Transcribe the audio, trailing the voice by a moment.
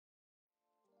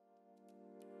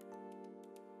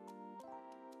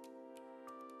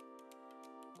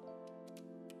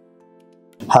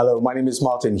Hello, my name is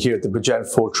Martin here at the Bridgend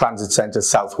Ford Transit Centre,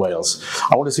 South Wales.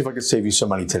 I want to see if I can save you some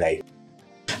money today.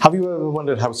 Have you ever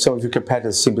wondered how some of your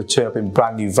competitors seem to turn up in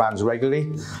brand new vans regularly,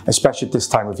 especially at this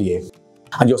time of year,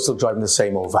 and you're still driving the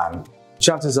same old van?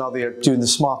 Chances are they're doing the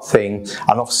smart thing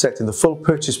and offsetting the full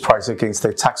purchase price against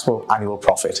their taxable annual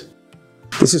profit.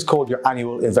 This is called your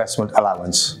Annual Investment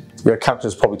Allowance. Your accountant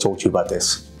has probably told you about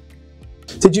this.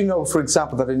 Did you know, for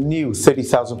example, that a new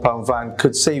 £30,000 van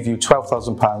could save you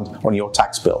 £12,000 on your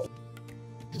tax bill?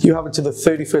 You have until the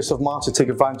 31st of March to take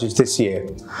advantage this year,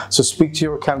 so speak to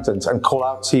your accountant and call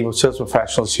our team of sales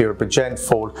professionals here at Bridgend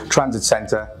Ford Transit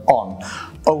Centre on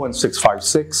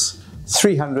 01656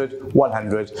 300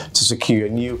 100 to secure your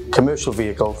new commercial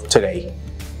vehicle today.